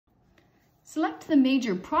Select the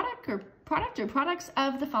major product or products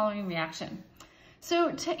of the following reaction.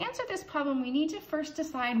 So to answer this problem, we need to first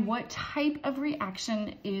decide what type of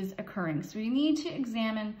reaction is occurring. So we need to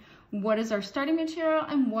examine what is our starting material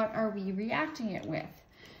and what are we reacting it with.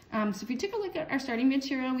 So if we take a look at our starting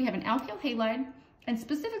material, we have an alkyl halide, and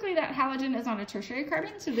specifically that halogen is on a tertiary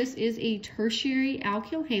carbon. So this is a tertiary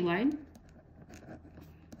alkyl halide.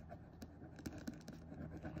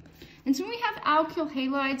 And so when we have alkyl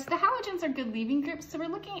halides, the halogens are good leaving groups, so we're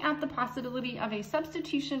looking at the possibility of a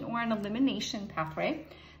substitution or an elimination pathway.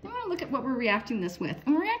 Then we're going to look at what we're reacting this with,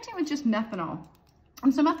 and we're reacting with just methanol.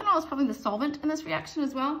 And so methanol is probably the solvent in this reaction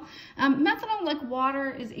as well. Methanol, like water,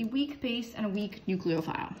 is a weak base and a weak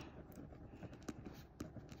nucleophile.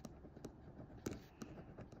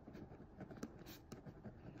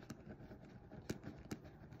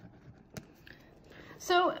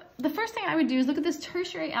 So the first thing I would do is look at this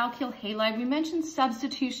tertiary alkyl halide. We mentioned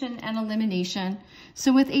substitution and elimination.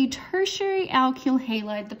 So with a tertiary alkyl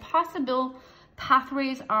halide, the possible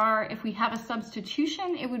pathways are, if we have a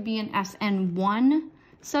substitution, it would be an SN1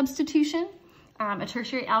 substitution. A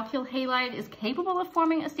tertiary alkyl halide is capable of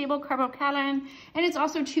forming a stable carbocation, and it's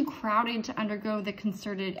also too crowded to undergo the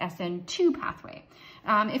concerted SN2 pathway.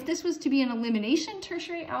 If this was to be an elimination,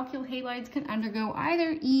 tertiary alkyl halides can undergo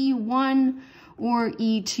either E1 or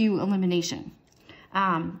E2 elimination.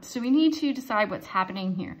 So we need to decide what's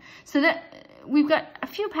happening here. So that we've got a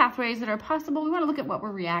few pathways that are possible. We want to look at what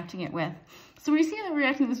we're reacting it with. So we see that we're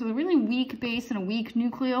reacting this with a really weak base and a weak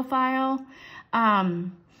nucleophile.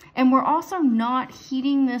 And we're also not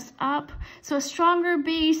heating this up. So a stronger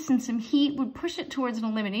base and some heat would push it towards an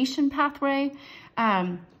elimination pathway.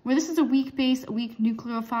 Where this is a weak base, a weak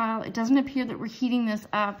nucleophile, it doesn't appear that we're heating this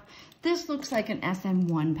up. This looks like an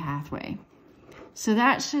SN1 pathway. So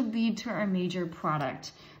that should lead to our major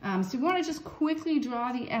product. So we want to just quickly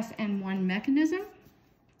draw the SN1 mechanism.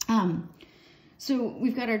 So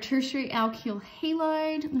we've got our tertiary alkyl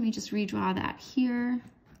halide. Let me just redraw that here.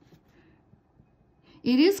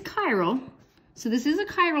 It is chiral. So this is a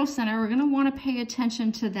chiral center. We're going to want to pay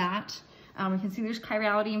attention to that. We can see there's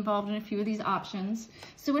chirality involved in a few of these options.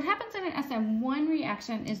 So what happens in an SN1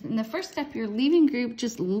 reaction is in the first step, your leaving group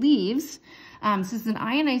just leaves. So this is an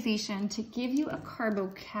ionization to give you a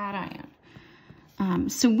carbocation.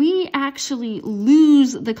 So we actually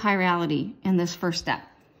lose the chirality in this first step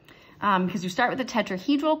because you start with a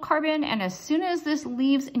tetrahedral carbon, and as soon as this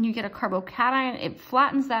leaves and you get a carbocation, it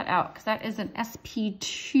flattens that out because that is an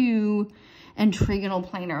sp2 and trigonal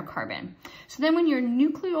planar carbon. So then when your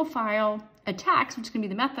nucleophile attacks, which is going to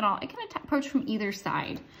be the methanol, it can approach from either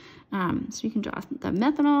side. So you can draw the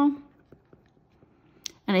methanol.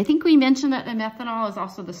 And I think we mentioned that the methanol is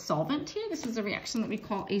also the solvent here. This is a reaction that we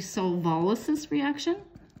call a solvolysis reaction.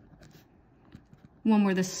 One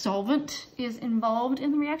where the solvent is involved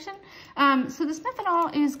in the reaction. So this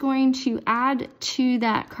methanol is going to add to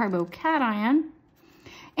that carbocation,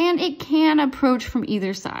 and it can approach from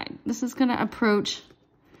either side. This is going to approach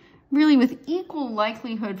really with equal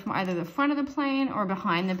likelihood from either the front of the plane or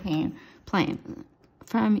behind the plane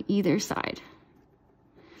from either side.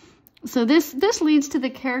 So this leads to the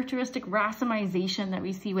characteristic racemization that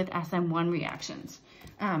we see with SN1 reactions.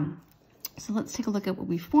 So let's take a look at what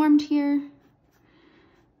we formed here.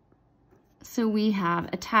 So we have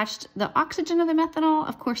attached the oxygen of the methanol.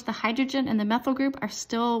 Of course, the hydrogen and the methyl group are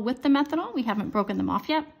still with the methanol. We haven't broken them off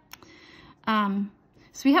yet.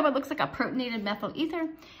 So we have what looks like a protonated methyl ether.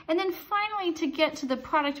 And then finally, to get to the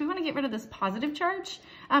product, we want to get rid of this positive charge.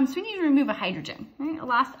 So we need to remove a hydrogen, right? A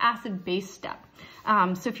last acid base step.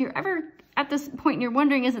 So if you're ever at this point and you're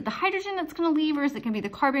wondering, is it the hydrogen that's going to leave or is it going to be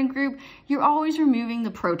the carbon group? You're always removing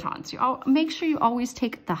the protons. Make sure you always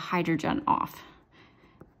take the hydrogen off.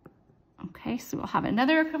 Okay, so we'll have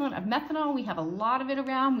another equivalent of methanol. We have a lot of it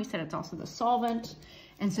around. We said it's also the solvent.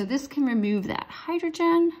 And so this can remove that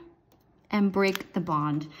hydrogen and break the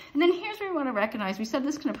bond. And then here's where we want to recognize, we said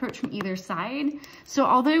this can approach from either side. So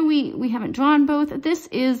although we haven't drawn both, this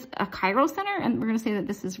is a chiral center, and we're going to say that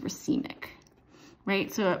this is racemic,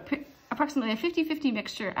 right? So approximately a 50-50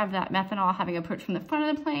 mixture of that methanol having approach from the front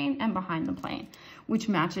of the plane and behind the plane, which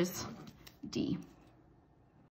matches D.